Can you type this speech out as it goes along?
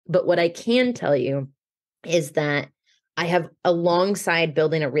But what I can tell you is that I have, alongside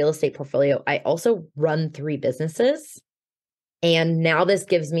building a real estate portfolio, I also run 3 businesses. And now this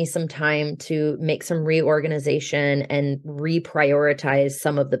gives me some time to make some reorganization and reprioritize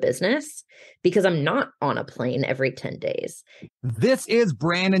some of the business because I'm not on a plane every 10 days. This is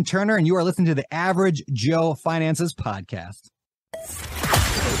Brandon Turner, and you are listening to the Average Joe Finances Podcast.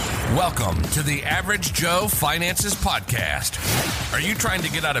 Welcome to the Average Joe Finances Podcast. Are you trying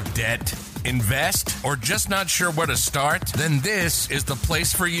to get out of debt, invest, or just not sure where to start? Then this is the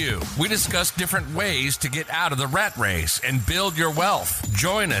place for you. We discuss different ways to get out of the rat race and build your wealth.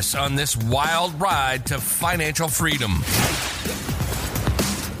 Join us on this wild ride to financial freedom.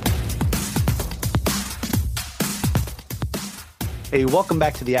 Hey, welcome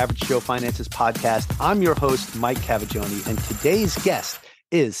back to the Average Joe Finances Podcast. I'm your host, Mike Cavaggioni, and today's guest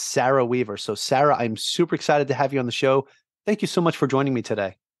is Sarah Weaver. So Sarah, I'm super excited to have you on the show. Thank you so much for joining me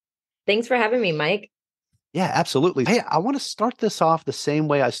today. Thanks for having me, Mike. Yeah, absolutely. Hey, I want to start this off the same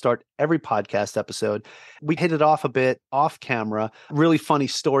way I start every podcast episode. We hit it off a bit off camera. Really funny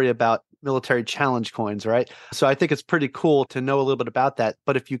story about military challenge coins, right? So I think it's pretty cool to know a little bit about that.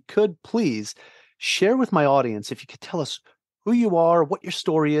 But if you could please share with my audience, if you could tell us who you are, what your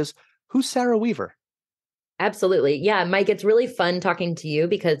story is, who's Sarah Weaver? Absolutely. Yeah, Mike, it's really fun talking to you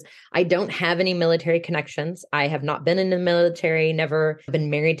because I don't have any military connections. I have not been in the military, never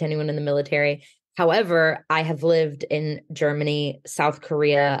been married to anyone in the military. However, I have lived in Germany, South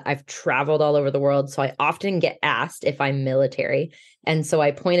Korea. I've traveled all over the world. So I often get asked if I'm military. And so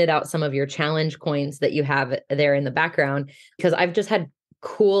I pointed out some of your challenge coins that you have there in the background because I've just had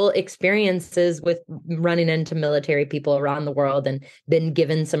cool experiences with running into military people around the world and been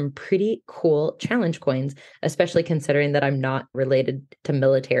given some pretty cool challenge coins, especially considering that I'm not related to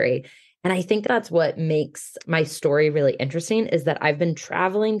military. And I think that's what makes my story really interesting is that I've been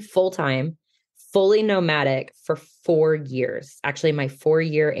traveling full-time, fully nomadic for 4 years. Actually, my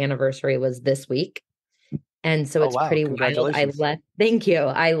 4-year anniversary was this week. And so it's pretty wild. Thank you.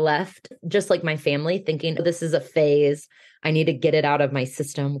 I left just like my family thinking this is a phase. I need to get it out of my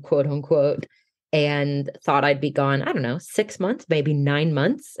system, quote unquote, and thought I'd be gone, I don't know, 6 months, maybe 9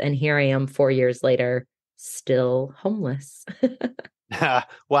 months. And here I am 4 years later, still homeless.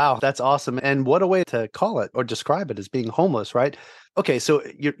 Wow, that's awesome. And what a way to call it or describe it as being homeless, right? Okay, so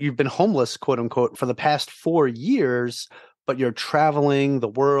you've been homeless, quote unquote, for the past 4 years, but you're traveling the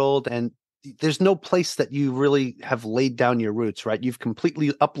world and there's no place that you really have laid down your roots, right? You've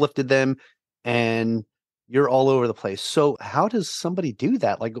completely uplifted them and you're all over the place. So how does somebody do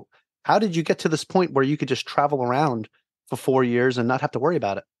that? Like, how did you get to this point where you could just travel around for 4 years and not have to worry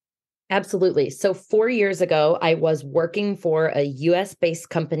about it? Absolutely. So 4 years ago, I was working for a US-based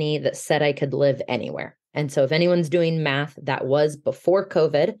company that said I could live anywhere. And so if anyone's doing math, that was before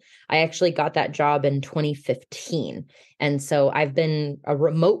COVID. I actually got that job in 2015. And so I've been a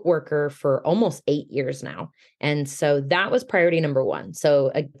remote worker for almost 8 years now. And so that was priority number one.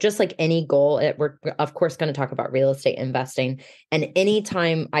 So just like any goal, we're of course going to talk about real estate investing. And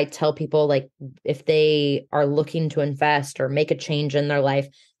anytime I tell people, like, if they are looking to invest or make a change in their life,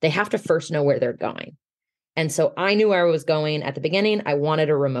 they have to first know where they're going. And so I knew where I was going at the beginning. I wanted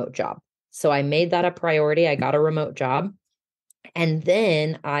a remote job. So I made that a priority. I got a remote job. And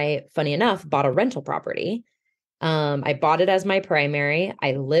then I, funny enough, bought a rental property. I bought it as my primary.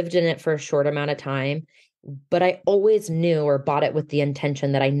 I lived in it for a short amount of time, but I always knew or bought it with the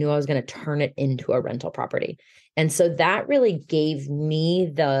intention that I knew I was going to turn it into a rental property. And so that really gave me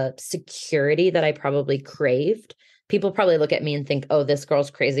the security that I probably craved. People probably look at me and think, oh, this girl's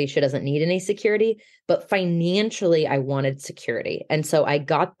crazy. She doesn't need any security. But financially, I wanted security. And so I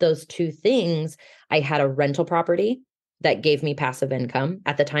got those two things. I had a rental property that gave me passive income.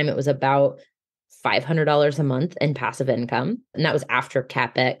 At the time, it was about $500 a month in passive income. And that was after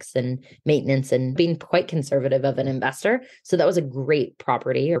CapEx and maintenance and being quite conservative of an investor. So that was a great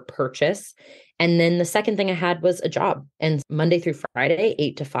property or purchase. And then the second thing I had was a job. And Monday through Friday,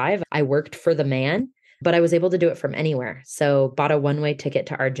 8 to 5, I worked for the man. But I was able to do it from anywhere. So bought a one-way ticket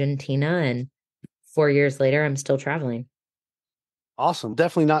to Argentina, and 4 years later, I'm still traveling. Awesome.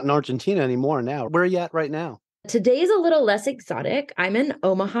 Definitely not in Argentina anymore now. Where are you at right now? Today's a little less exotic. I'm in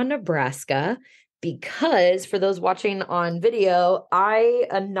Omaha, Nebraska, because for those watching on video, I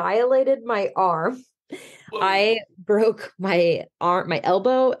annihilated my arm. Whoa. I broke my arm, my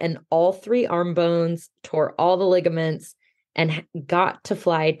elbow, and all 3 arm bones, tore all the ligaments, and got to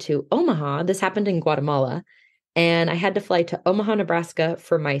fly to Omaha. This happened in Guatemala. And I had to fly to Omaha, Nebraska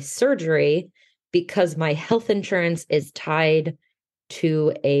for my surgery because my health insurance is tied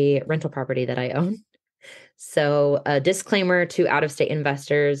to a rental property that I own. So a disclaimer to out-of-state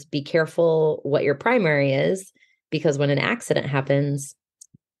investors, be careful what your primary is, because when an accident happens,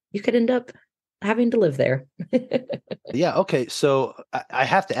 you could end up having to live there. Yeah. Okay. So I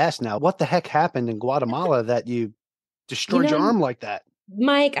have to ask now, what the heck happened in Guatemala that you destroyed your arm like that?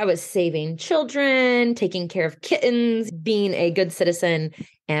 Mike, I was saving children, taking care of kittens, being a good citizen,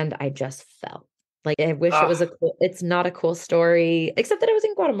 and I just fell. Like, I wish it was it's not a cool story, except that I was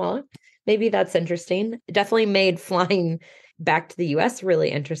in Guatemala. Maybe that's interesting. It definitely made flying back to the US really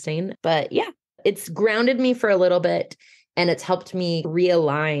interesting. But yeah, it's grounded me for a little bit, and it's helped me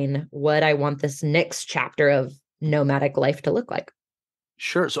realign what I want this next chapter of nomadic life to look like.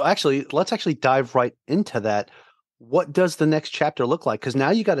 Sure. So actually, let's actually dive right into that. What does the next chapter look like? Because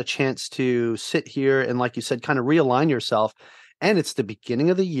now you got a chance to sit here and, like you said, kind of realign yourself. And it's the beginning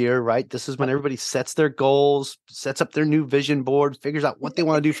of the year, right? This is when everybody sets their goals, sets up their new vision board, figures out what they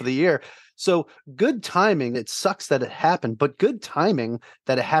want to do for the year. So good timing. It sucks that it happened, but good timing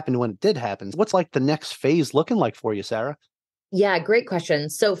that it happened when it did happen. What's like the next phase looking like for you, Sarah? Yeah, great question.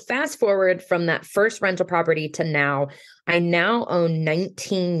 So fast forward from that first rental property to now, I now own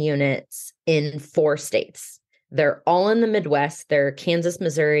 19 units in 4 states. They're all in the Midwest. They're Kansas,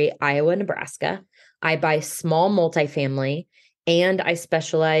 Missouri, Iowa, Nebraska. I buy small multifamily, and I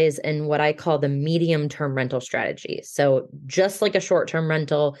specialize in what I call the medium-term rental strategy. So just like a short-term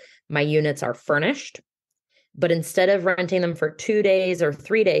rental, my units are furnished, but instead of renting them for 2 days or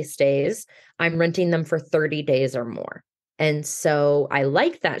 3-day stays, I'm renting them for 30 days or more. And so I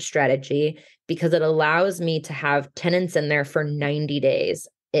like that strategy because it allows me to have tenants in there for 90 days.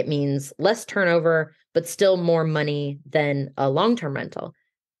 It means less turnover, but still more money than a long-term rental.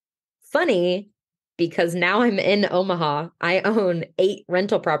 Funny, because now I'm in Omaha, I own 8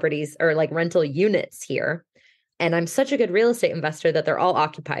 rental properties, or like rental units here. And I'm such a good real estate investor that they're all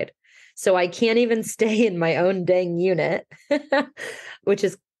occupied. So I can't even stay in my own dang unit, which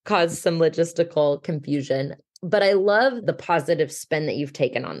has caused some logistical confusion. But I love the positive spin that you've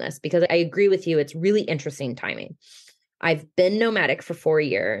taken on this, because I agree with you. It's really interesting timing. I've been nomadic for 4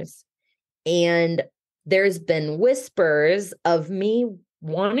 years, and there's been whispers of me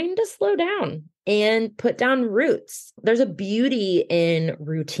wanting to slow down and put down roots. There's a beauty in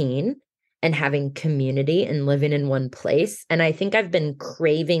routine and having community and living in one place. And I think I've been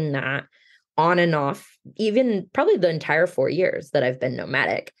craving that on and off, even probably the entire 4 years that I've been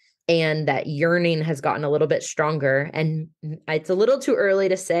nomadic. And that yearning has gotten a little bit stronger. And it's a little too early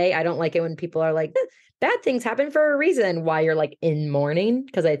to say. I don't like it when people are like, bad things happen for a reason, why you're like in mourning,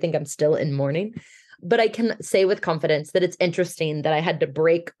 because I think I'm still in mourning. But I can say with confidence that it's interesting that I had to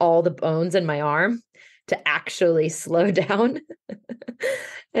break all the bones in my arm to actually slow down.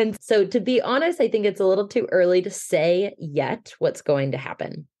 And so, to be honest, I think it's a little too early to say yet what's going to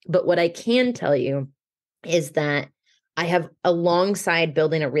happen. But what I can tell you is that I have, alongside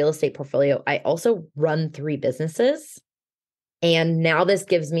building a real estate portfolio, I also run 3 businesses. And now this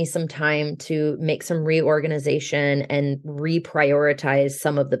gives me some time to make some reorganization and reprioritize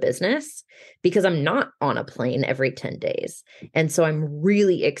some of the business, because I'm not on a plane every 10 days. And so I'm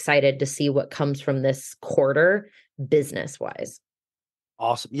really excited to see what comes from this quarter business-wise.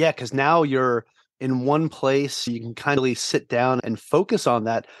 Awesome. Yeah, because now you're in one place. You can kind of sit down and focus on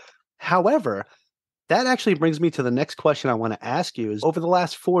that. However, that actually brings me to the next question I want to ask you is, over the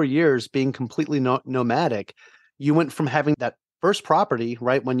last 4 years being completely nomadic, you went from having that first property,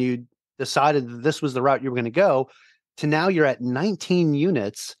 right, when you decided that this was the route you were going to go, to now you're at 19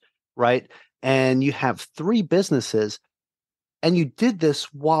 units, right? And you have 3 businesses, and you did this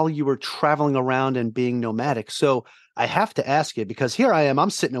while you were traveling around and being nomadic. So I have to ask you, because here I am,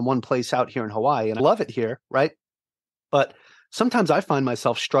 I'm sitting in one place out here in Hawaii, and I love it here, right? But sometimes I find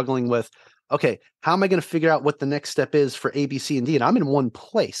myself struggling with, okay, how am I going to figure out what the next step is for A, B, C, and D? And I'm in one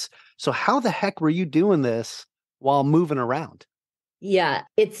place. So how the heck were you doing this while moving around? Yeah,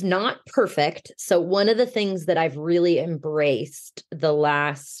 it's not perfect. So one of the things that I've really embraced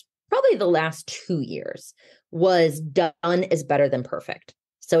probably the last 2 years was done is better than perfect.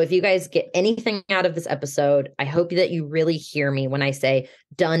 So if you guys get anything out of this episode, I hope that you really hear me when I say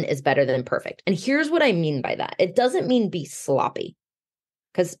done is better than perfect. And here's what I mean by that. It doesn't mean be sloppy,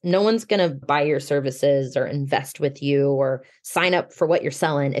 because no one's going to buy your services or invest with you or sign up for what you're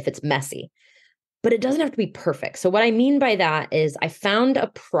selling if it's messy. But it doesn't have to be perfect. So what I mean by that is I found a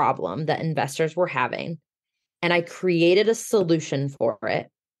problem that investors were having, and I created a solution for it.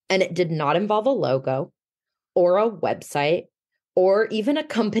 And it did not involve a logo or a website or even a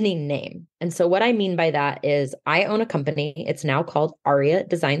company name. And so what I mean by that is I own a company. It's now called Arya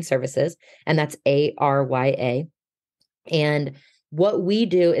Design Services, and that's ARYA. And what we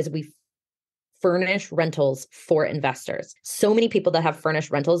do is we furnish rentals for investors. So many people that have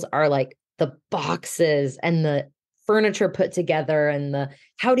furnished rentals are like the boxes and the furniture put together and the,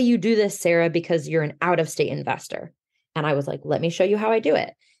 how do you do this, Sarah? Because you're an out-of-state investor. And I was like, let me show you how I do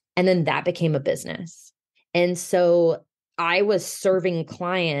it. And then that became a business. And so I was serving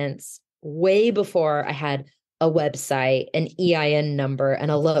clients way before I had a website, an EIN number,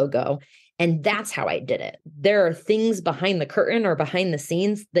 and a logo. And that's how I did it. There are things behind the curtain or behind the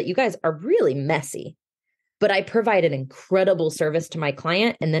scenes that you guys are really messy, but I provide an incredible service to my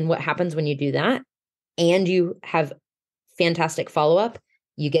client. And then what happens when you do that and you have fantastic follow-up,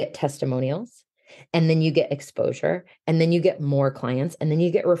 you get testimonials, and then you get exposure, and then you get more clients, and then you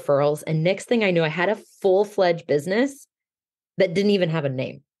get referrals. And next thing I knew, I had a full-fledged business that didn't even have a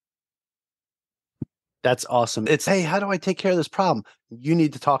name. That's awesome. It's, hey, how do I take care of this problem? You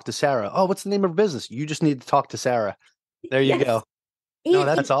need to talk to Sarah. Oh, what's the name of her business? You just need to talk to Sarah. There you go. No,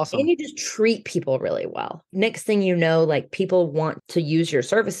 that's awesome. And you just treat people really well. Next thing you know, like people want to use your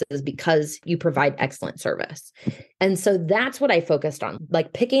services because you provide excellent service. And so that's what I focused on.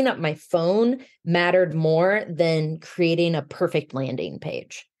 Like picking up my phone mattered more than creating a perfect landing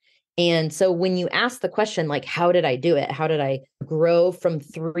page. And so when you ask the question, like, how did I do it? How did I grow from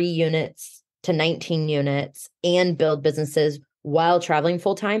 3 units to 19 units and build businesses while traveling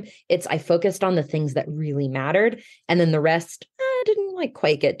full time? It's, I focused on the things that really mattered. And then the rest, didn't like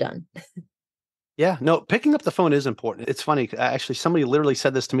quite get done. Yeah, no, picking up the phone is important. It's funny. Actually, somebody literally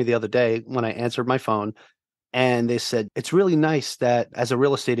said this to me the other day when I answered my phone, and they said, it's really nice that as a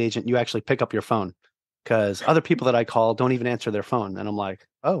real estate agent, you actually pick up your phone because other people that I call don't even answer their phone. And I'm like,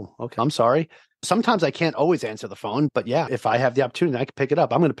 oh, okay, I'm sorry. Sometimes I can't always answer the phone, but yeah, if I have the opportunity, I can pick it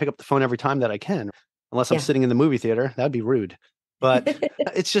up. I'm going to pick up the phone every time that I can, unless I'm sitting in the movie theater. That'd be rude. But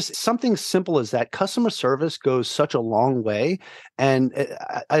it's just something simple as that. Customer service goes such a long way. And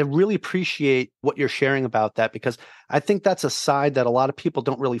I really appreciate what you're sharing about that, because I think that's a side that a lot of people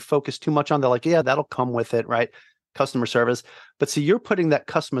don't really focus too much on. They're like, yeah, that'll come with it, right? Customer service. But see, you're putting that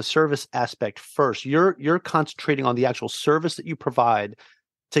customer service aspect first. You're concentrating on the actual service that you provide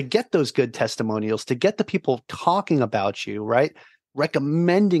to get those good testimonials, to get the people talking about you, right?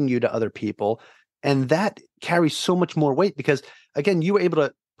 Recommending you to other people. And that carries so much more weight because, again, you were able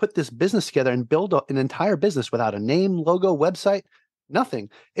to put this business together and build an entire business without a name, logo, website,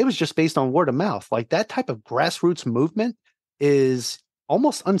 nothing. It was just based on word of mouth. Like that type of grassroots movement is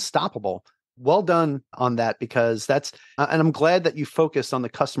almost unstoppable. Well done on that, because that's, and I'm glad that you focused on the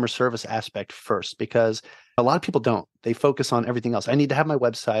customer service aspect first, because a lot of people don't. They focus on everything else. I need to have my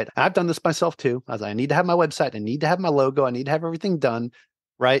website. I've done this myself too. I need to have my website. I need to have my logo. I need to have everything done,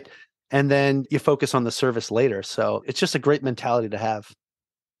 right? And then you focus on the service later. So it's just a great mentality to have.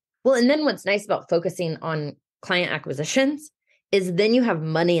 Well, and then what's nice about focusing on client acquisitions is then you have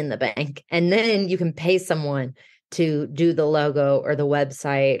money in the bank, and then you can pay someone to do the logo or the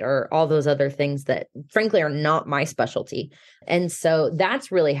website or all those other things that frankly are not my specialty. And so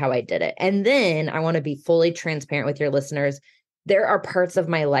that's really how I did it. And then I want to be fully transparent with your listeners. There are parts of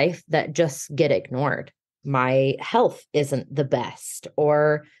my life that just get ignored. My health isn't the best,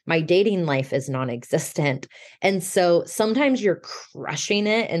 or my dating life is non-existent. And so sometimes you're crushing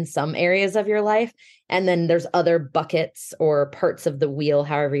it in some areas of your life. And then there's other buckets or parts of the wheel,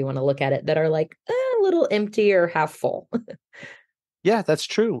 however you want to look at it, that are like a little empty or half full. Yeah, that's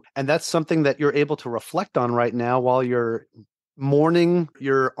true. And that's something that you're able to reflect on right now while you're mourning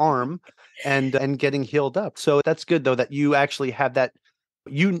your arm and getting healed up. So that's good, though, that you actually have that.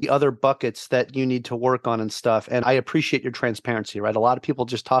 You need other buckets that you need to work on and stuff. And I appreciate your transparency, right? A lot of people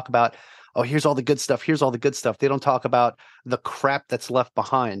just talk about, oh, here's all the good stuff. Here's all the good stuff. They don't talk about the crap that's left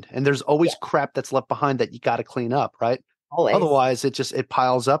behind. And there's always crap that's left behind that you got to clean up, right? Always. Otherwise, it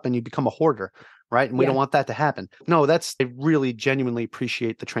piles up and you become a hoarder, right? And we don't want that to happen. No, I really genuinely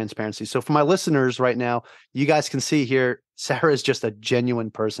appreciate the transparency. So for my listeners right now, you guys can see here, Sarah is just a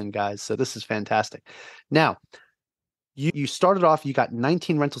genuine person, guys. So this is fantastic. Now, you started off, you got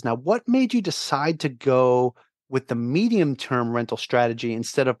 19 rentals. Now, what made you decide to go with the medium-term rental strategy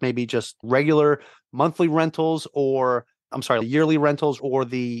instead of maybe just regular monthly rentals yearly rentals or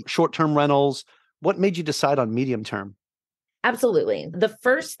the short-term rentals? What made you decide on medium-term? Absolutely. The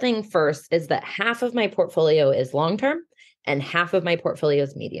first thing first is that half of my portfolio is long-term and half of my portfolio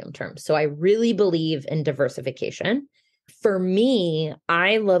is medium-term. So I really believe in diversification. For me,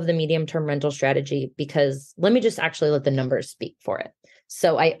 I love the medium-term rental strategy because let me just actually let the numbers speak for it.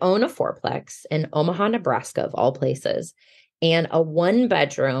 So I own a 4-plex in Omaha, Nebraska, of all places, and a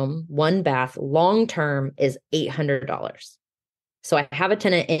 1-bedroom, 1-bath long-term is $800. So I have a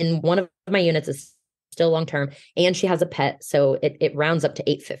tenant in one of my units is still long-term, and she has a pet. So it rounds up to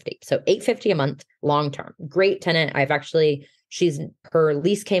 $850. So $850 a month, long-term, great tenant. Her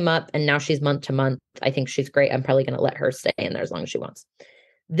lease came up and now she's month to month. I think she's great. I'm probably going to let her stay in there as long as she wants.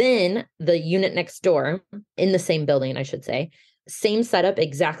 Then the unit next door in the same building, I should say, same setup,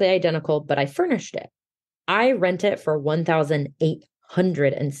 exactly identical, but I furnished it. I rent it for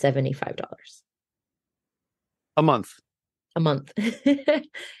 $1,875 a month. A month.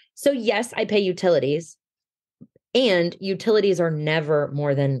 So yes, I pay utilities, and utilities are never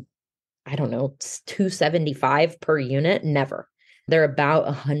more than, I don't know, $275 per unit. Never. They're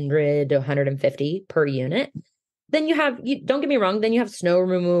about $100 to $150 per unit. Then don't get me wrong, then you have snow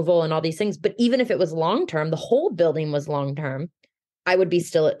removal and all these things. But even if it was long-term, the whole building was long-term, I would be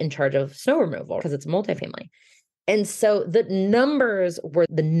still in charge of snow removal because it's multifamily. And so the numbers were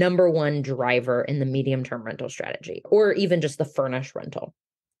the number one driver in the medium-term rental strategy, or even just the furnished rental.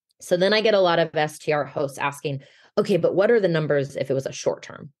 So then I get a lot of STR hosts asking, okay, but what are the numbers if it was a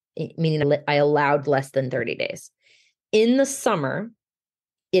short-term? Meaning I allowed less than 30 days. In the summer,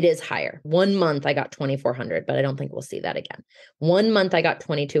 it is higher. 1 month I got 2,400, but I don't think we'll see that again. 1 month I got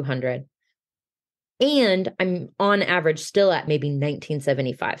 2,200. And I'm on average still at maybe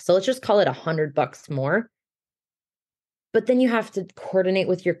 1975. So let's just call it $100 more. But then you have to coordinate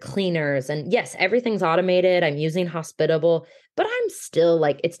with your cleaners. And yes, everything's automated. I'm using Hospitable, but I'm still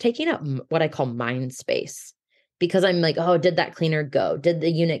like, it's taking up what I call mind space, because I'm like, oh, did that cleaner go? Did the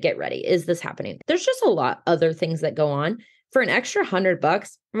unit get ready? Is this happening? There's just a lot other things that go on. For an extra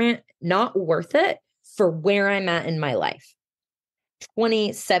 $100, man, not worth it for where I'm at in my life.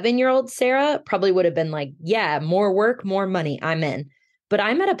 27-year-old Sarah probably would have been like, yeah, more work, more money, I'm in. But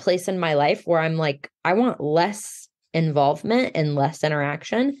I'm at a place in my life where I'm like, I want less involvement and less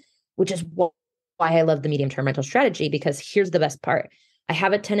interaction, which is why I love the medium-term rental strategy, because here's the best part. I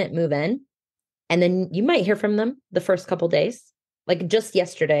have a tenant move in, and then you might hear from them the first couple of days. Like just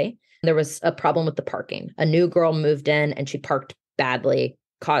yesterday, there was a problem with the parking. A new girl moved in and she parked badly,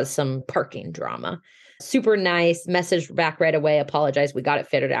 caused some parking drama. Super nice, message back right away, apologize, we got it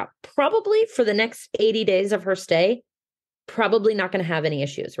figured out. Probably for the next 80 days of her stay, probably not going to have any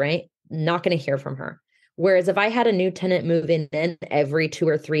issues, right? Not going to hear from her. Whereas if I had a new tenant move in every 2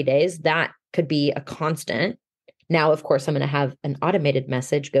 or 3 days, that could be a constant. Now, of course, I'm going to have an automated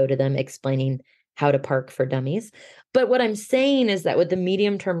message go to them explaining how to park for dummies. But what I'm saying is that with the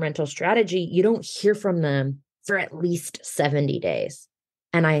medium-term rental strategy, you don't hear from them for at least 70 days.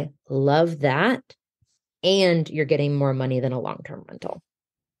 And I love that. And you're getting more money than a long-term rental.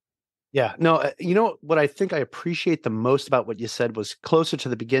 Yeah, no, you know what I think I appreciate the most about what you said was closer to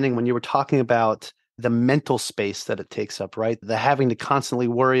the beginning when you were talking about the mental space that it takes up, right? The having to constantly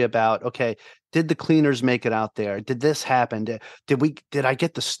worry about, okay, did the cleaners make it out there? Did this happen? Did I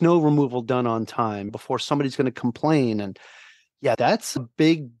get the snow removal done on time before somebody's going to complain? And yeah, that's a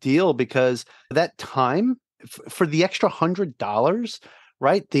big deal, because that time for the extra $100,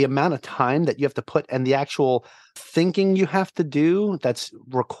 right? The amount of time that you have to put and the actual thinking you have to do that's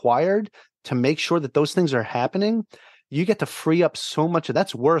required to make sure that those things are happening, you get to free up so much of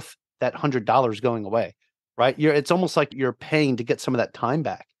that's worth that $100 going away, right? It's almost like you're paying to get some of that time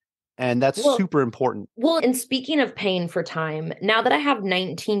back. And that's super important. Well, and speaking of paying for time, now that I have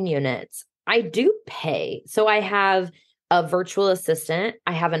 19 units, I do pay. So I have a virtual assistant,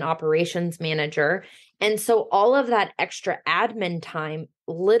 I have an operations manager. And so all of that extra admin time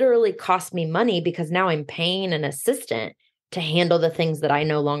literally costs me money, because now I'm paying an assistant to handle the things that I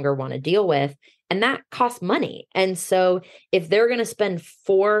no longer want to deal with. And that costs money. And so if they're going to spend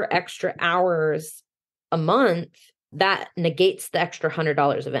 4 extra hours a month, that negates the extra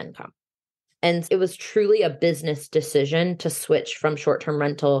 $100 of income. And it was truly a business decision to switch from short-term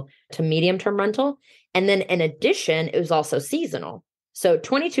rental to medium-term rental. And then in addition, it was also seasonal. So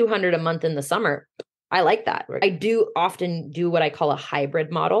 $2,200 a month in the summer, I like that. I do often do what I call a hybrid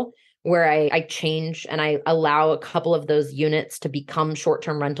model, where I change and I allow a couple of those units to become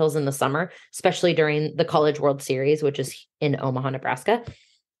short-term rentals in the summer, especially during the College World Series, which is in Omaha, Nebraska.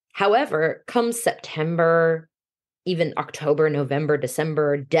 However, come September, even October, November,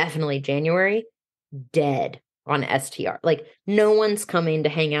 December, definitely January, dead on STR. Like no one's coming to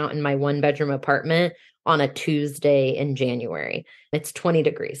hang out in my 1-bedroom apartment on a Tuesday in January. It's 20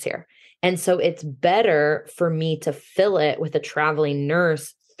 degrees here. And so it's better for me to fill it with a traveling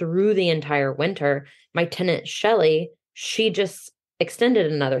nurse through the entire winter. My tenant, Shelly, she just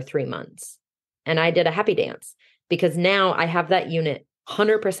extended another 3 months. And I did a happy dance, because now I have that unit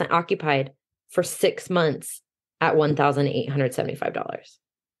 100% occupied for 6 months at $1,875.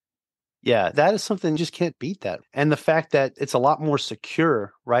 Yeah, that is something you just can't beat that. And the fact that it's a lot more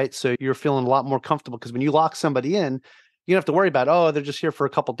secure, right? So you're feeling a lot more comfortable because when you lock somebody in, you don't have to worry about, oh, they're just here for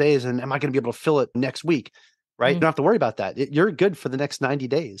a couple of days and am I going to be able to fill it next week? Right? You don't have to worry about that. You're good for the next 90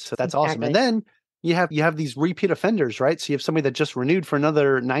 days. So that's awesome. And then you have these repeat offenders, right? So you have somebody that just renewed for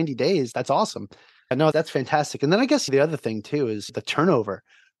another 90 days. That's awesome. I know that's fantastic. And then I guess the other thing too is the turnover,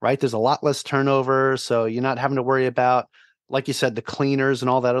 right? There's a lot less turnover. So you're not having to worry about, like you said, the cleaners and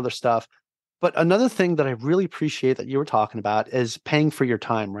all that other stuff. But another thing that I really appreciate that you were talking about is paying for your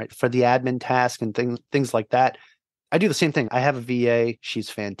time, right? For the admin task and things like that. I do the same thing. I have a VA. She's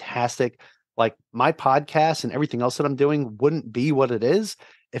fantastic. Like my podcast and everything else that I'm doing wouldn't be what it is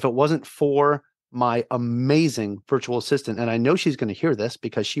if it wasn't for my amazing virtual assistant. And I know she's going to hear this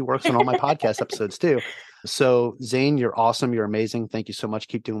because she works on all my podcast episodes too. So Zane, you're awesome. You're amazing. Thank you so much.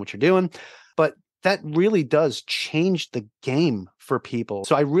 Keep doing what you're doing. But that really does change the game for people.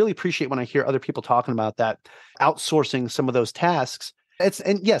 So I really appreciate when I hear other people talking about that, outsourcing some of those tasks.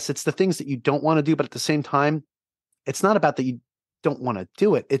 And yes, it's the things that you don't want to do, but at the same time, it's not about that you don't want to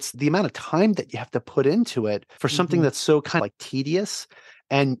do it. It's the amount of time that you have to put into it for something that's so kind of like tedious.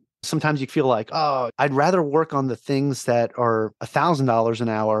 And sometimes you feel like, oh, I'd rather work on the things that are $1,000 an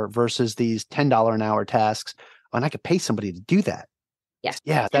hour versus these $10 an hour tasks. And I could pay somebody to do that. Yes.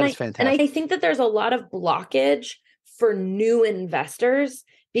 Yeah, that is fantastic. And I think that there's a lot of blockage for new investors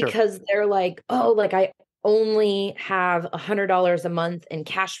because they're like, oh, like I only have $100 a month in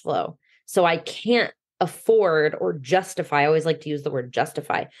cash flow. So I can't afford or justify. I always like to use the word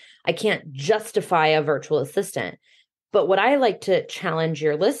justify. I can't justify a virtual assistant. But what I like to challenge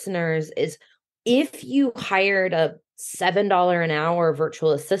your listeners is if you hired a $7 an hour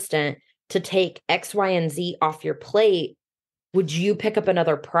virtual assistant to take X, Y, and Z off your plate, would you pick up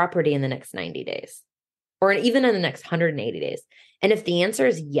another property in the next 90 days or even in the next 180 days? And if the answer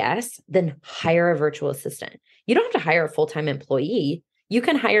is yes, then hire a virtual assistant. You don't have to hire a full-time employee. You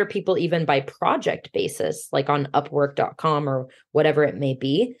can hire people even by project basis, like on Upwork.com or whatever it may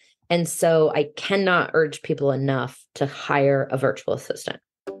be. And so I cannot urge people enough to hire a virtual assistant.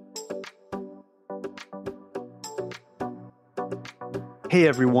 Hey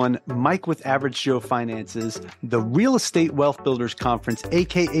everyone, Mike with Average Joe Finances. The Real Estate Wealth Builders Conference,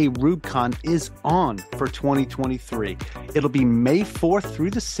 aka RubeCon, is on for 2023. It'll be May 4th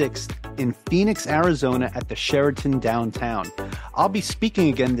through the 6th in Phoenix, Arizona at the Sheraton downtown. I'll be speaking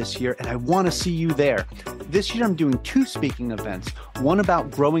again this year and I want to see you there. This year I'm doing 2 speaking events, one about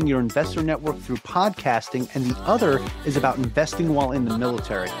growing your investor network through podcasting and the other is about investing while in the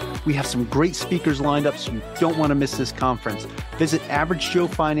military. We have some great speakers lined up, so you don't want to miss this conference. Visit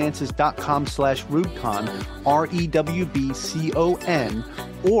averagejoefinances.com/RubeCon,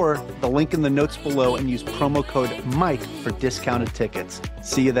 REWBCON, or the link in the notes below and use promo code Mike for discounted tickets.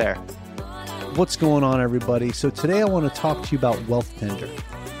 See you there. What's going on, everybody? So today I want to talk to you about Wealth Tender.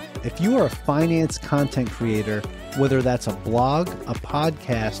 If you are a finance content creator, whether that's a blog, a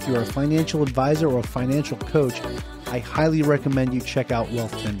podcast, you're a financial advisor or a financial coach, I highly recommend you check out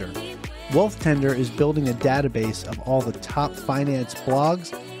Wealth Tender. Wealth Tender is building a database of all the top finance blogs,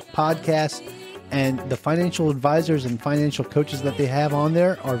 podcasts, and the financial advisors and financial coaches that they have on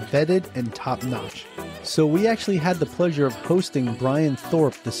there are vetted and top-notch. So we actually had the pleasure of hosting Brian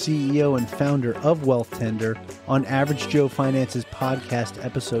Thorpe, the CEO and founder of Wealth Tender, on Average Joe Finances podcast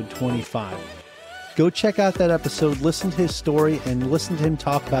episode 25. Go check out that episode, listen to his story, and listen to him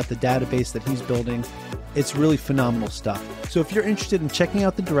talk about the database that he's building. It's really phenomenal stuff. So if you're interested in checking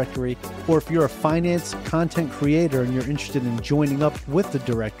out the directory, or if you're a finance content creator and you're interested in joining up with the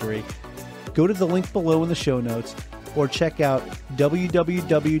directory, go to the link below in the show notes, or check out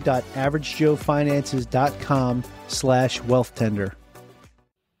www.averagejoefinances.com/wealthtender.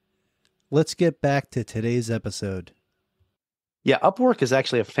 Let's get back to today's episode. Yeah, Upwork is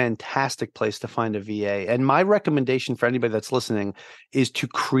actually a fantastic place to find a VA. And my recommendation for anybody that's listening is to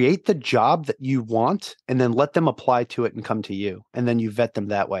create the job that you want and then let them apply to it and come to you. And then you vet them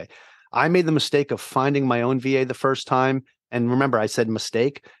that way. I made the mistake of finding my own VA the first time. And remember, I said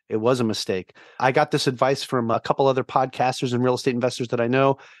mistake. It was a mistake. I got this advice from a couple other podcasters and real estate investors that I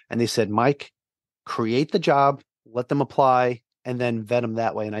know. And they said, Mike, create the job, let them apply, and then vet them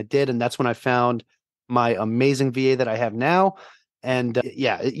that way. And I did. And that's when I found my amazing VA that I have now. And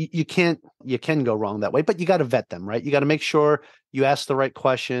you can go wrong that way, but you got to vet them, right? You got to make sure you ask the right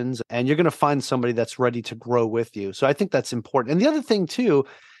questions and you're going to find somebody that's ready to grow with you. So I think that's important. And the other thing too,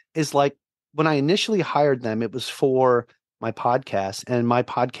 is like when I initially hired them, it was for my podcast and my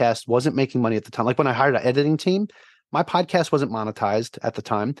podcast wasn't making money at the time. Like when I hired an editing team, my podcast wasn't monetized at the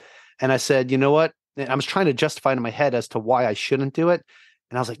time. And I said, you know what? I was trying to justify in my head as to why I shouldn't do it.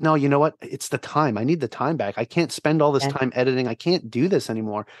 And I was like, no, you know what? It's the time. I need the time back. I can't spend all this Yeah. time editing. I can't do this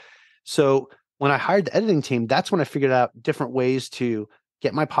anymore. So when I hired the editing team, that's when I figured out different ways to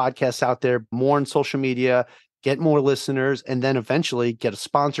get my podcasts out there more on social media, get more listeners, and then eventually get a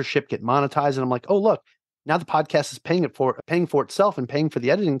sponsorship, get monetized. And I'm like, oh, look, now the podcast is paying for itself and paying for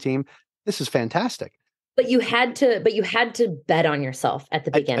the editing team. This is fantastic. But you had to bet on yourself at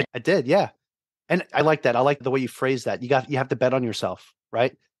the beginning. I did, yeah. And I like that. I like the way you phrase that. You have to bet on yourself,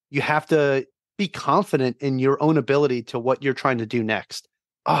 right? You have to be confident in your own ability to what you're trying to do next.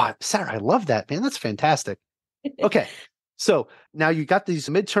 Oh, Sarah, I love that, man. That's fantastic. Okay. So now you got these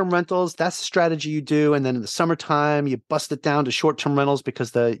midterm rentals. That's the strategy you do. And then in the summertime, you bust it down to short-term rentals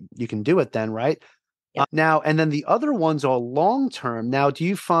because you can do it then, right? Yep. Now, and then the other ones are long-term. Now, do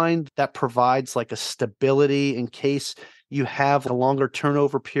you find that provides like a stability in case you have a longer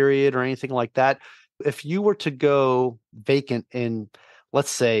turnover period or anything like that? If you were to go vacant in, let's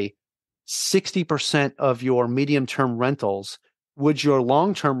say, 60% of your medium-term rentals, would your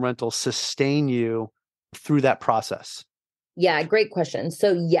long-term rentals sustain you through that process? Yeah, great question.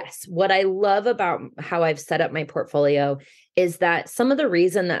 So yes, what I love about how I've set up my portfolio is that some of the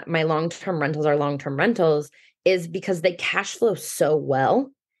reason that my long-term rentals are long-term rentals is because they cash flow so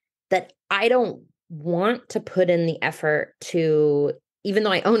well that I don't want to put in the effort to, even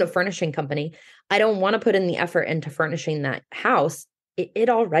though I own a furnishing company, I don't want to put in the effort into furnishing that house. It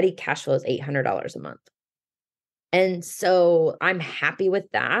already cash flows $800 a month. And so I'm happy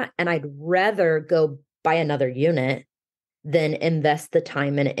with that. And I'd rather go buy another unit than invest the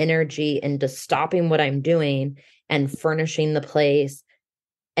time and energy into stopping what I'm doing and furnishing the place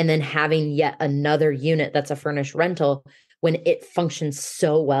and then having yet another unit that's a furnished rental when it functions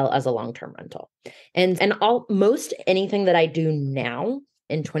so well as a long-term rental. And most anything that I do now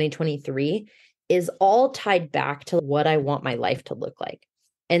in 2023 is all tied back to what I want my life to look like.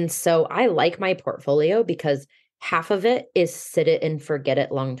 And so I like my portfolio because half of it is sit it and forget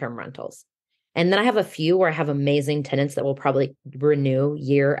it long-term rentals. And then I have a few where I have amazing tenants that will probably renew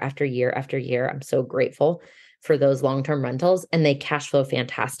year after year after year. I'm so grateful for those long-term rentals, and they cash flow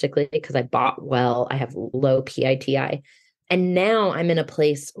fantastically because I bought well. I have low PITI. And now I'm in a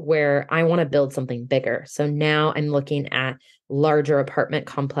place where I want to build something bigger. So now I'm looking at larger apartment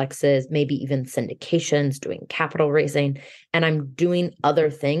complexes, maybe even syndications, doing capital raising, and I'm doing other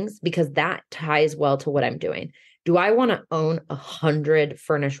things because that ties well to what I'm doing. Do I want to own 100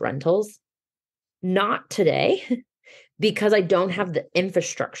 furnished rentals? Not today, because I don't have the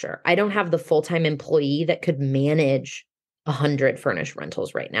infrastructure. I don't have the full-time employee that could manage 100 furnished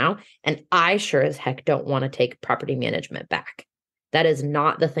rentals right now. And I sure as heck don't want to take property management back. That is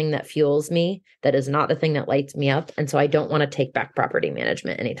not the thing that fuels me. That is not the thing that lights me up. And so I don't want to take back property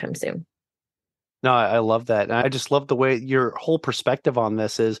management anytime soon. No, I love that. And I just love the way your whole perspective on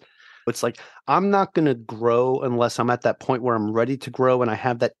this is. It's like, I'm not going to grow unless I'm at that point where I'm ready to grow and I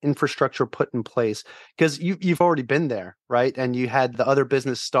have that infrastructure put in place, because you've already been there, right? And you had the other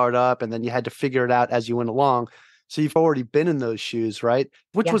business start up and then you had to figure it out as you went along. So you've already been in those shoes, right?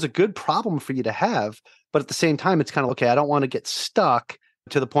 Which was a good problem for you to have. But at the same time, it's kind of, okay, I don't want to get stuck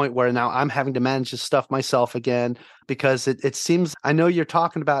to the point where now I'm having to manage this stuff myself again, because it seems, I know you're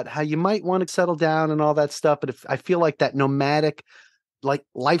talking about how you might want to settle down and all that stuff, but if I feel like that nomadic like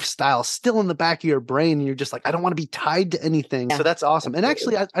lifestyle still in the back of your brain, and you're just like, I don't want to be tied to anything. Yeah. So that's awesome. And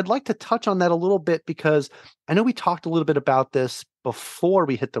actually, I'd like to touch on that a little bit, because I know we talked a little bit about this before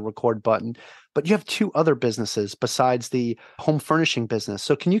we hit the record button, but you have two other businesses besides the home furnishing business.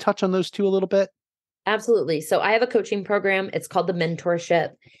 So can you touch on those two a little bit? Absolutely. So I have a coaching program. It's called the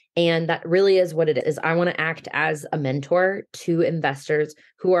Mentorship. And that really is what it is. I want to act as a mentor to investors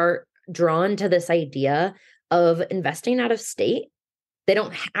who are drawn to this idea of investing out of state. They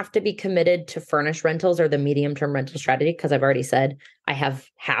don't have to be committed to furnished rentals or the medium-term rental strategy, because I've already said I have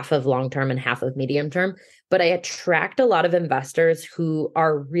half of long-term and half of medium-term, but I attract a lot of investors who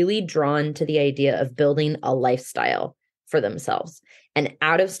are really drawn to the idea of building a lifestyle for themselves. And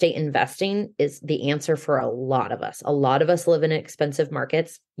out-of-state investing is the answer for a lot of us. A lot of us live in expensive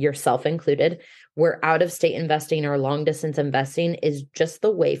markets, yourself included, where out-of-state investing or long-distance investing is just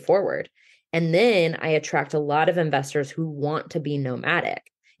the way forward. And then I attract a lot of investors who want to be nomadic.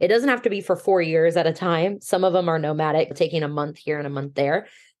 It doesn't have to be for 4 years at a time. Some of them are nomadic, taking a month here and a month there.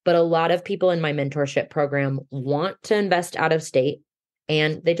 But a lot of people in my mentorship program want to invest out of state,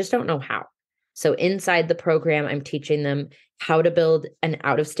 and they just don't know how. So inside the program, I'm teaching them how to build an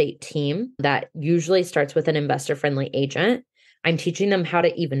out-of-state team that usually starts with an investor-friendly agent. I'm teaching them how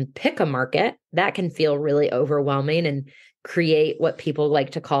to even pick a market. That can feel really overwhelming and create what people like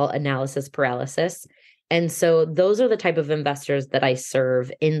to call analysis paralysis. And so those are the type of investors that I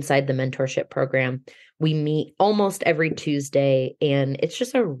serve inside the mentorship program. We meet almost every Tuesday, and it's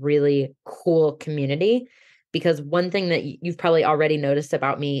just a really cool community because one thing that you've probably already noticed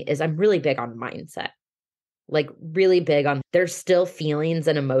about me is I'm really big on mindset. Like really big on there's still feelings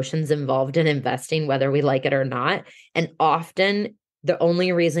and emotions involved in investing, whether we like it or not. And often the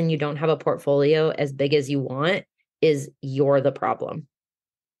only reason you don't have a portfolio as big as you want is you're the problem.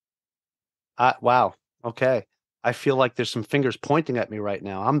 Wow. Okay. I feel like there's some fingers pointing at me right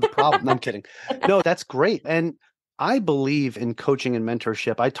now. I'm the problem. No, I'm kidding. No, that's great. And I believe in coaching and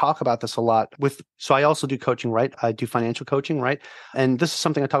mentorship. I talk about this a lot so I also do coaching, right? I do financial coaching, right? And this is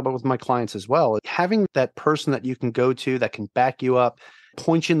something I talk about with my clients as well. Having that person that you can go to that can back you up,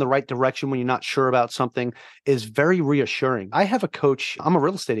 point you in the right direction when you're not sure about something is very reassuring. I have a coach. I'm a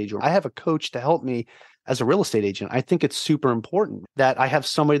real estate agent. I have a coach to help me as a real estate agent. I think it's super important that I have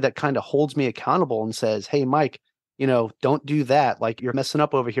somebody that kind of holds me accountable and says, hey, Mike, don't do that. Like you're messing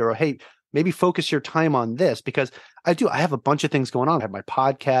up over here. Or, hey, maybe focus your time on this, because I have a bunch of things going on. I have my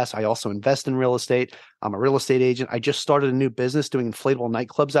podcast. I also invest in real estate. I'm a real estate agent. I just started a new business doing inflatable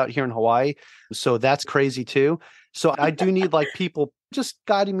nightclubs out here in Hawaii. So that's crazy too. So I do need like people just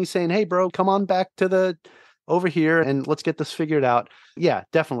guiding me saying, hey, bro, come on back to over here and let's get this figured out. Yeah,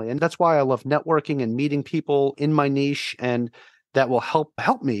 definitely. And that's why I love networking and meeting people in my niche, and that will help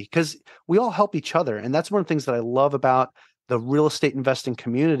me because we all help each other. And that's one of the things that I love about the real estate investing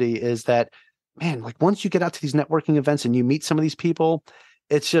community is that, man, like once you get out to these networking events and you meet some of these people,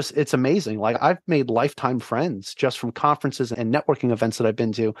 it's amazing. Like I've made lifetime friends just from conferences and networking events that I've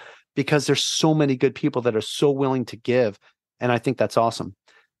been to because there's so many good people that are so willing to give. And I think that's awesome.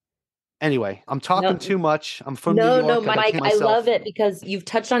 Anyway, I'm talking too much. I'm from New York. No, Mike, I love it because you've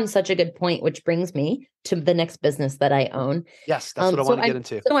touched on such a good point, which brings me to the next business that I own. Yes, that's what I want to get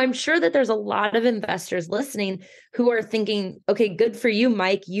into. So I'm sure that there's a lot of investors listening who are thinking, okay, good for you,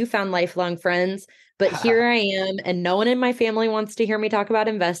 Mike. You found lifelong friends, but here I am, and no one in my family wants to hear me talk about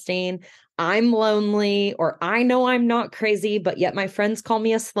investing. I'm lonely, or I know I'm not crazy, but yet my friends call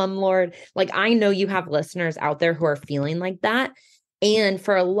me a slumlord. Like I know you have listeners out there who are feeling like that. And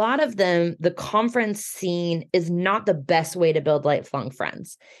for a lot of them, the conference scene is not the best way to build lifelong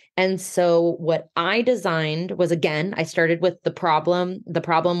friends. And so what I designed was, again, I started with the problem. The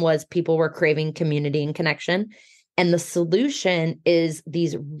problem was people were craving community and connection. And the solution is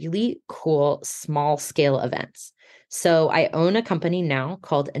these really cool small scale events. So I own a company now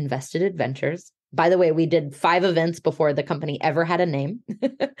called Invested Adventures. By the way, we did 5 events before the company ever had a name.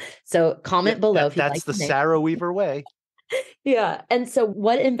 So comment below if you'd like. That's the Sarah Weaver way. Yeah. And so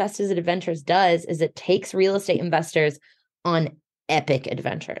what Invested Adventures does is it takes real estate investors on epic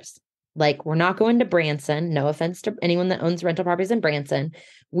adventures. Like we're not going to Branson. No offense to anyone that owns rental properties in Branson.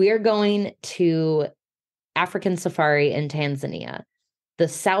 We're going to African safari in Tanzania, the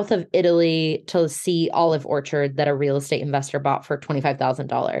south of Italy to see olive orchard that a real estate investor bought for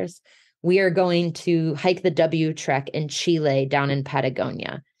 $25,000. We are going to hike the W Trek in Chile down in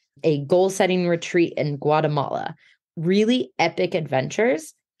Patagonia, a goal-setting retreat in Guatemala. Really epic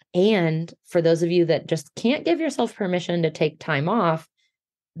adventures. And for those of you that just can't give yourself permission to take time off,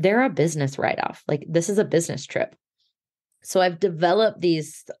 they're a business write-off. Like this is a business trip. So I've developed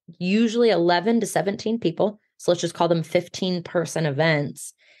these usually 11 to 17 people. So let's just call them 15-person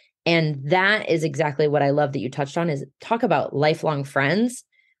events. And that is exactly what I love that you touched on is talk about lifelong friends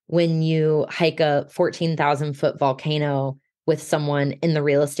when you hike a 14,000 foot volcano with someone in the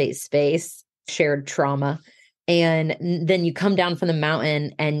real estate space, shared trauma. And then you come down from the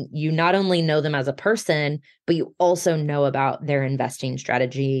mountain and you not only know them as a person, but you also know about their investing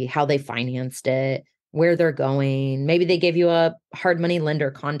strategy, how they financed it, where they're going. Maybe they gave you a hard money lender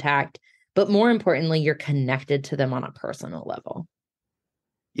contact, but more importantly, you're connected to them on a personal level.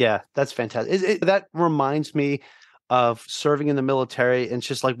 Yeah, that's fantastic. That reminds me of serving in the military. And it's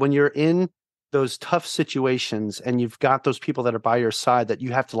just like when you're in those tough situations and you've got those people that are by your side that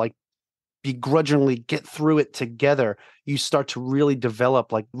you have to like begrudgingly get through it together, you start to really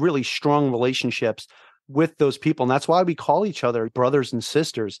develop like really strong relationships with those people. And that's why we call each other brothers and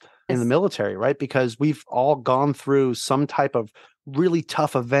sisters in the military, right? Because we've all gone through some type of really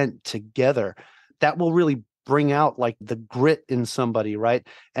tough event together that will really bring out like the grit in somebody, right?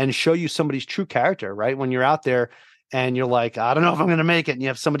 And show you somebody's true character, right? When you're out there and you're like, I don't know if I'm going to make it. And you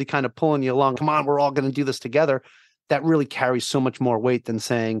have somebody kind of pulling you along. Come on, we're all going to do this together. That really carries so much more weight than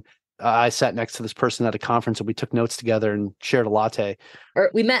saying, I sat next to this person at a conference and we took notes together and shared a latte.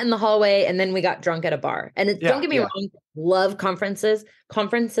 Or we met in the hallway and then we got drunk at a bar. And don't get me wrong, love conferences.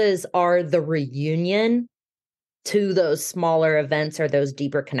 Conferences are the reunion to those smaller events or those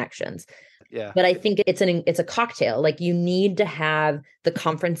deeper connections. Yeah. But I think it's a cocktail. Like you need to have the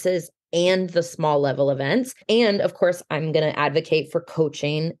conferences and the small level events. And of course, I'm going to advocate for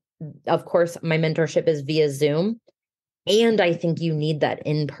coaching. Of course, my mentorship is via Zoom. And I think you need that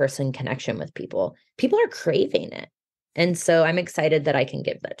in-person connection with people. People are craving it. And so I'm excited that I can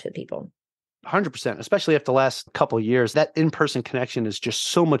give that to people. 100%, especially after the last couple of years, that in-person connection is just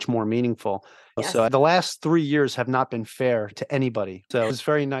so much more meaningful. Yes. So the last 3 years have not been fair to anybody. So it's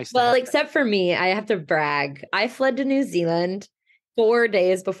very nice. Well, except for me, I have to brag. I fled to New Zealand 4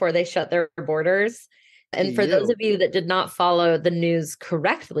 days before they shut their borders. And for those of you that did not follow the news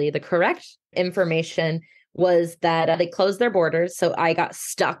correctly, the correct information was that they closed their borders. So I got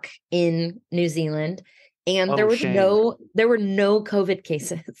stuck in New Zealand. And there were no COVID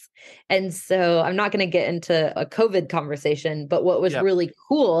cases. And so I'm not going to get into a COVID conversation, but what was really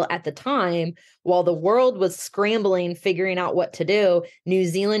cool at the time, while the world was scrambling, figuring out what to do, New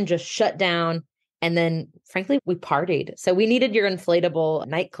Zealand just shut down. And then frankly, we partied. So we needed your inflatable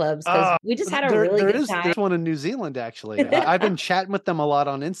nightclubs because we just had a really good time. There's one in New Zealand, actually. I've been chatting with them a lot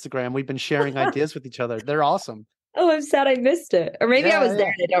on Instagram. We've been sharing ideas with each other. They're awesome. Oh, I'm sad I missed it. Or maybe I was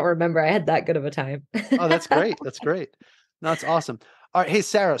there and I don't remember. I had that good of a time. Oh, that's great. That's great. No, that's awesome. All right. Hey,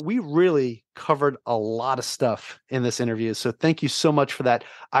 Sarah, we really covered a lot of stuff in this interview. So thank you so much for that.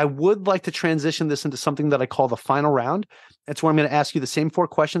 I would like to transition this into something that I call the final round. It's where I'm going to ask you the same 4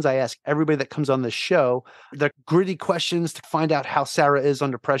 questions I ask everybody that comes on this show. They're gritty questions to find out how Sarah is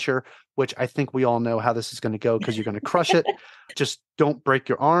under pressure, which I think we all know how this is going to go because you're going to crush it. Just don't break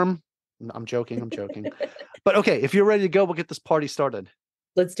your arm. I'm joking. But okay, if you're ready to go, we'll get this party started.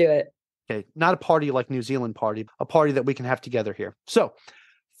 Let's do it. Okay, not a party like New Zealand party, a party that we can have together here. So,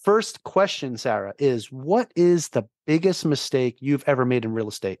 first question, Sarah, is what is the biggest mistake you've ever made in real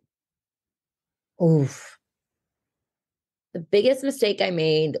estate? Oof. The biggest mistake I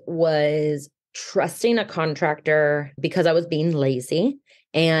made was trusting a contractor because I was being lazy.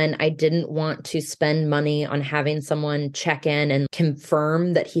 And I didn't want to spend money on having someone check in and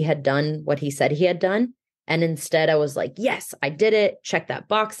confirm that he had done what he said he had done. And instead I was like, yes, I did it. Check that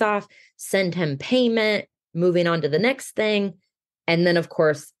box off, send him payment, moving on to the next thing. And then of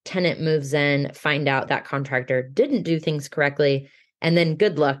course, tenant moves in, find out that contractor didn't do things correctly. And then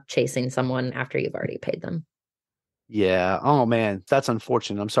good luck chasing someone after you've already paid them. Yeah. Oh man, that's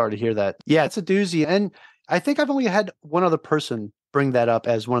unfortunate. I'm sorry to hear that. Yeah, it's a doozy. And I think I've only had one other person bring that up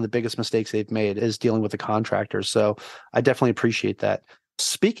as one of the biggest mistakes they've made is dealing with the contractors. So I definitely appreciate that.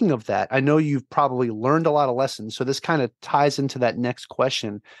 Speaking of that, I know you've probably learned a lot of lessons. So this kind of ties into that next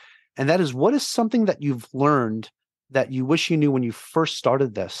question. And that is, what is something that you've learned that you wish you knew when you first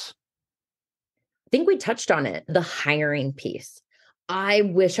started this? I think we touched on it, the hiring piece. I'll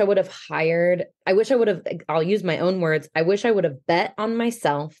use my own words. I wish I would have bet on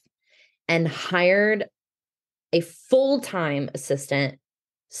myself and hired a full-time assistant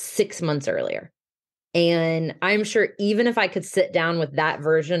 6 months earlier. And I'm sure even if I could sit down with that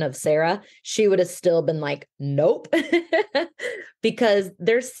version of Sarah, she would have still been like, nope, because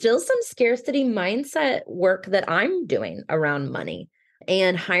there's still some scarcity mindset work that I'm doing around money.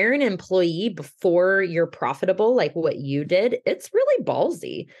 And hiring an employee before you're profitable, like what you did, it's really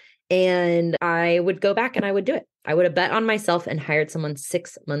ballsy. And I would go back and I would do it. I would have bet on myself and hired someone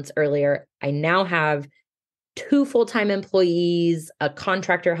 6 months earlier. I now have 2 full-time employees, a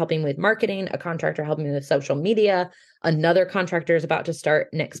contractor helping with marketing, a contractor helping me with social media. Another contractor is about to start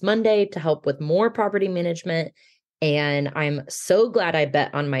next Monday to help with more property management. And I'm so glad I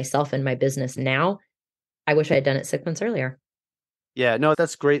bet on myself and my business now. I wish I had done it 6 months earlier. Yeah, no,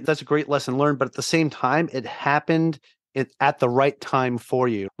 that's great. That's a great lesson learned. But at the same time, it happened at the right time for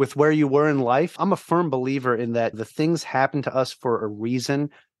you. With where you were in life, I'm a firm believer in that the things happen to us for a reason,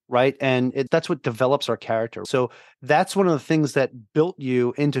 right? And that's what develops our character. So that's one of the things that built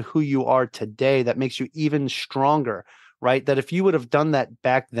you into who you are today that makes you even stronger, right? That if you would have done that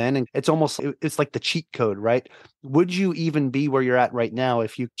back then, and it's like the cheat code, right? Would you even be where you're at right now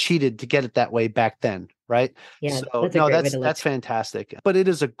if you cheated to get it that way back then, right? Yeah, so that's fantastic. But it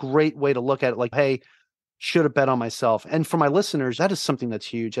is a great way to look at it like, hey, should have bet on myself. And for my listeners, that is something that's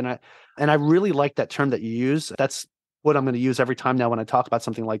huge. And I really like that term that you use. That's what I'm going to use every time now when I talk about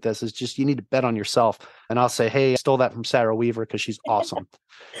something like this is just, you need to bet on yourself. And I'll say, hey, I stole that from Sarah Weaver because she's awesome.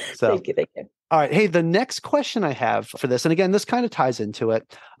 So Thank you. All right. Hey, the next question I have for this, and again, this kind of ties into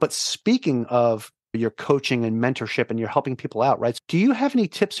it, but speaking of your coaching and mentorship and you're helping people out, right? Do you have any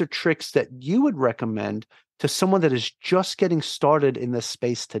tips or tricks that you would recommend to someone that is just getting started in this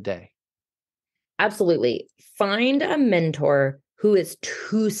space today? Absolutely. Find a mentor who is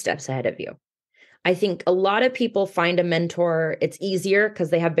 2 steps ahead of you. I think a lot of people find a mentor. It's easier because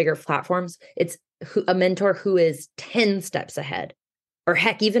they have bigger platforms. It's a mentor who is 10 steps ahead, or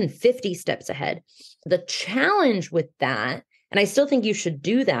heck, even 50 steps ahead. The challenge with that, and I still think you should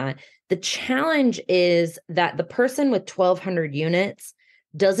do that, the challenge is that the person with 1,200 units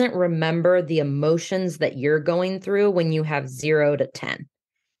doesn't remember the emotions that you're going through when you have 0 to 10.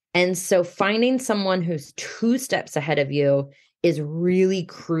 And so finding someone who's 2 steps ahead of you is really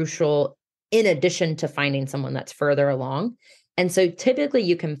crucial, in addition to finding someone that's further along. And so typically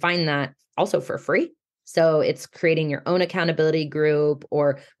you can find that also for free. So it's creating your own accountability group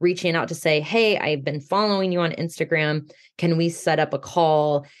or reaching out to say, hey, I've been following you on Instagram. Can we set up a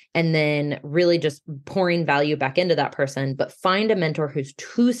call? And then really just pouring value back into that person, but find a mentor who's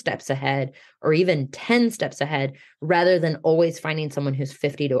 2 steps ahead or even 10 steps ahead, rather than always finding someone who's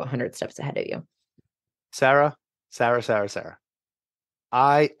 50 to 100 steps ahead of you. Sarah.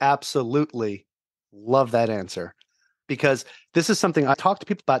 I absolutely love that answer, because this is something I talk to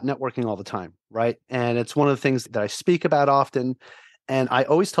people about networking all the time, right? And it's one of the things that I speak about often. And I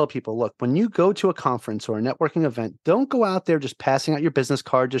always tell people, look, when you go to a conference or a networking event, don't go out there just passing out your business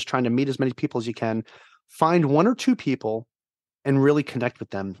card, just trying to meet as many people as you can. Find 1 or 2 people and really connect with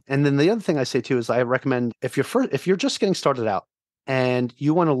them. And then the other thing I say too is I recommend, if you're just getting started out and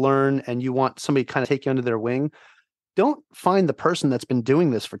you want to learn and you want somebody to kind of take you under their wing, don't find the person that's been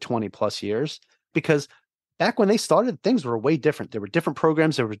doing this for 20 plus years, because back when they started, things were way different. There were different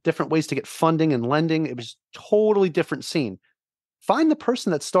programs. There were different ways to get funding and lending. It was totally different scene. Find the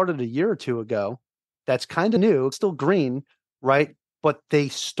person that started a year or 2 ago that's kind of new, still green, right? But they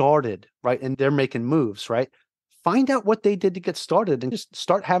started, right? And they're making moves, right? Find out what they did to get started and just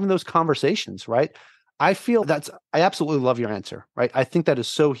start having those conversations, right? I absolutely love your answer, right? I think that is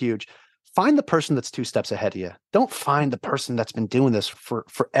so huge. Find the person that's 2 steps ahead of you. Don't find the person that's been doing this for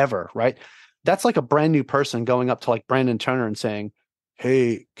forever, right? That's like a brand new person going up to like Brandon Turner and saying,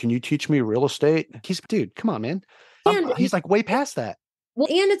 hey, can you teach me real estate? Dude, come on, man. He's like way past that. Well,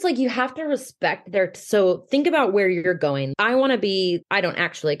 and it's like you have to respect so think about where you're going. I don't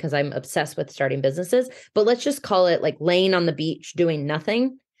actually, because I'm obsessed with starting businesses, but let's just call it like laying on the beach doing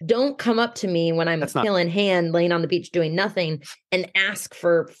nothing. Don't come up to me when I'm hill in hand, laying on the beach doing nothing and ask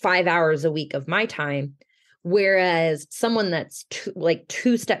for 5 hours a week of my time. Whereas someone that's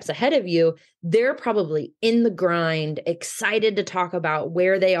 2 steps ahead of you, they're probably in the grind, excited to talk about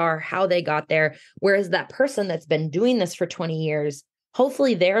where they are, how they got there. Whereas that person that's been doing this for 20 years,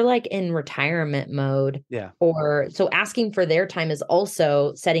 hopefully they're like in retirement mode. Yeah. Or so asking for their time is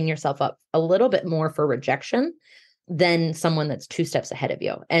also setting yourself up a little bit more for rejection than someone that's 2 steps ahead of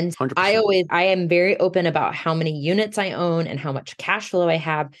you. And 100%. I am very open about how many units I own and how much cash flow I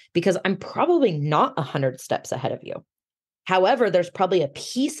have, because I'm probably not 100 steps ahead of you. However, there's probably a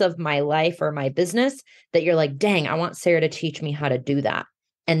piece of my life or my business that you're like, dang, I want Sarah to teach me how to do that.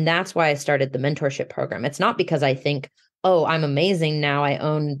 And that's why I started the mentorship program. It's not because I think, oh, I'm amazing now, I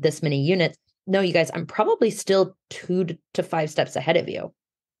own this many units. No, you guys, I'm probably still 2 to 5 steps ahead of you.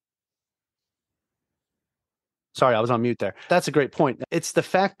 Sorry, I was on mute there. That's a great point. It's the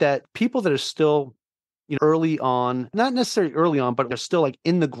fact that people that are still, early on, not necessarily early on, but they're still like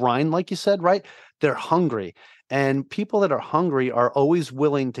in the grind, like you said, right? They're hungry. And people that are hungry are always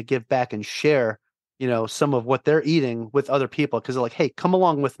willing to give back and share, some of what they're eating with other people, because they're like, hey, come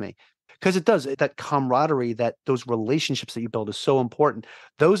along with me. Because that camaraderie, those relationships that you build is so important.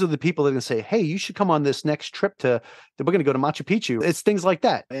 Those are the people that are going to say, hey, you should come on this next trip we're going to go to Machu Picchu. It's things like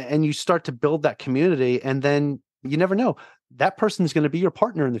that. And you start to build that community, and then you never know, that person's going to be your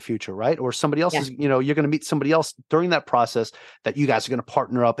partner in the future, right? Or somebody else is, you're going to meet somebody else during that process that you guys are going to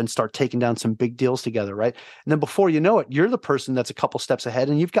partner up and start taking down some big deals together, right? And then before you know it, you're the person that's a couple steps ahead,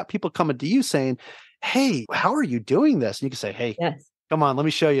 and you've got people coming to you saying, hey, how are you doing this? And you can say, hey, yes, come on, let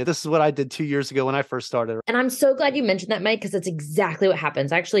me show you. This is what I did 2 years ago when I first started. And I'm so glad you mentioned that, Mike, because it's exactly what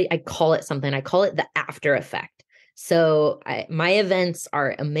happens. Actually, I call it the after effect. So my events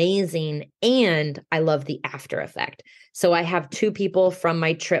are amazing, and I love the after effect. So I have 2 people from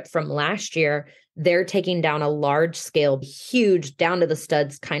my trip from last year. They're taking down a large scale, huge, down to the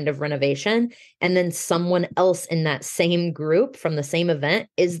studs kind of renovation. And then someone else in that same group from the same event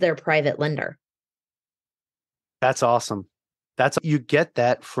is their private lender. That's awesome. You get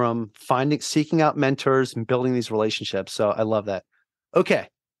that from seeking out mentors and building these relationships. So I love that. Okay.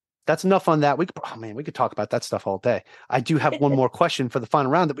 That's enough on that. We could talk about that stuff all day. I do have one more question for the final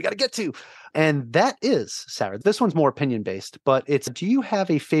round that we got to get to. And that is, Sarah, this one's more opinion based, but do you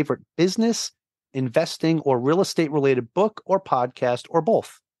have a favorite business, investing, or real estate related book or podcast, or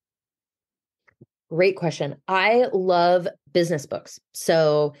both? Great question. I love business books.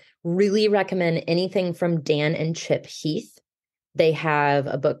 So really recommend anything from Dan and Chip Heath. They have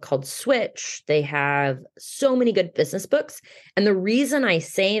a book called Switch. They have so many good business books. And the reason I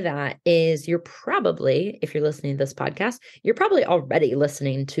say that is you're probably, if you're listening to this podcast, you're probably already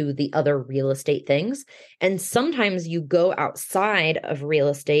listening to the other real estate things. And sometimes you go outside of real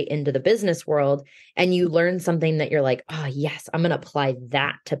estate into the business world and you learn something that you're like, oh, yes, I'm going to apply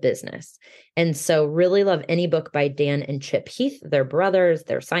that to business. And so really love any book by Dan and Chip Heath. They're brothers,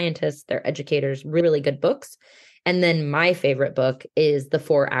 they're scientists, they're educators, really good books. And then my favorite book is The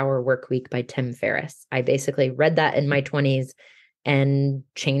 4-Hour Workweek by Tim Ferriss. I basically read that in my 20s and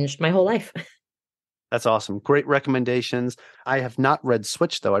changed my whole life. That's awesome. Great recommendations. I have not read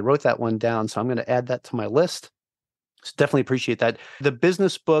Switch, though. I wrote that one down, so I'm going to add that to my list. So definitely appreciate that. The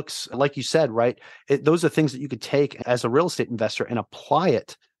business books, like you said, right? Those are things that you could take as a real estate investor and apply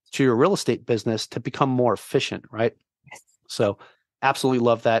it to your real estate business to become more efficient, right? Yes. So absolutely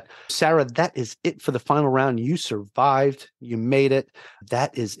love that. Sarah, that is it for the final round. You survived. You made it.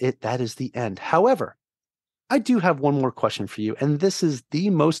 That is it. That is the end. However, I do have one more question for you. And this is the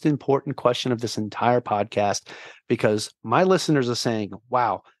most important question of this entire podcast because my listeners are saying,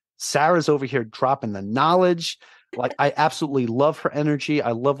 wow, Sarah's over here dropping the knowledge. Like, I absolutely love her energy.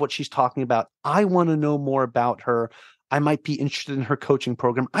 I love what she's talking about. I want to know more about her. I might be interested in her coaching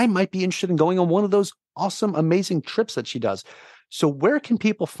program. I might be interested in going on one of those awesome, amazing trips that she does. So where can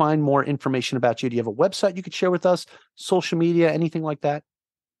people find more information about you? Do you have a website you could share with us? Social media, anything like that?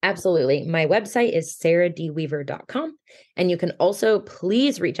 Absolutely. My website is sarahdweaver.com. And you can also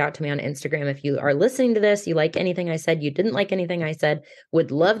please reach out to me on Instagram. If you are listening to this, you like anything I said, you didn't like anything I said,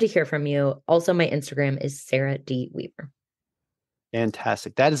 would love to hear from you. Also, my Instagram is Sarah D. Weaver.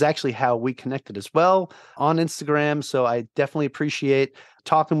 Fantastic. That is actually how we connected as well on Instagram. So I definitely appreciate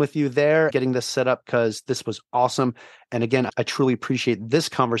talking with you there, getting this set up because this was awesome. And again, I truly appreciate this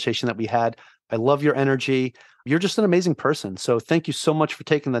conversation that we had. I love your energy. You're just an amazing person. So thank you so much for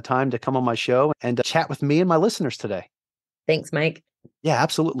taking the time to come on my show and chat with me and my listeners today. Thanks, Mike. Yeah,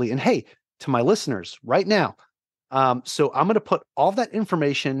 absolutely. And hey, to my listeners right now, so I'm going to put all that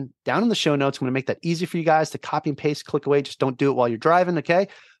information down in the show notes. I'm going to make that easy for you guys to copy and paste, click away. Just don't do it while you're driving, okay?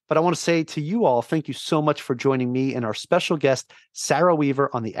 But I want to say to you all, thank you so much for joining me and our special guest, Sarah Weaver,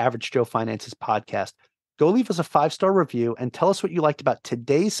 on the Average Joe Finances podcast. Go leave us a 5-star review and tell us what you liked about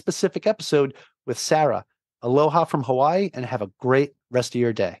today's specific episode with Sarah. Aloha from Hawaii and have a great rest of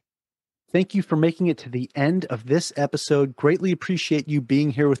your day. Thank you for making it to the end of this episode. Greatly appreciate you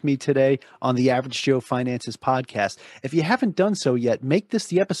being here with me today on the Average Joe Finances podcast. If you haven't done so yet, make this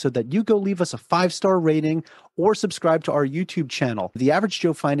the episode that you go leave us a 5-star rating or subscribe to our YouTube channel. The Average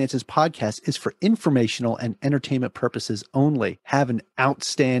Joe Finances podcast is for informational and entertainment purposes only. Have an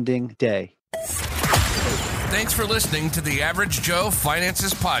outstanding day. Thanks for listening to the Average Joe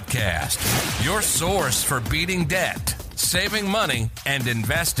Finances Podcast, your source for beating debt, saving money, and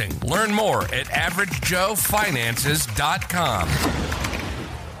investing. Learn more at averagejoefinances.com.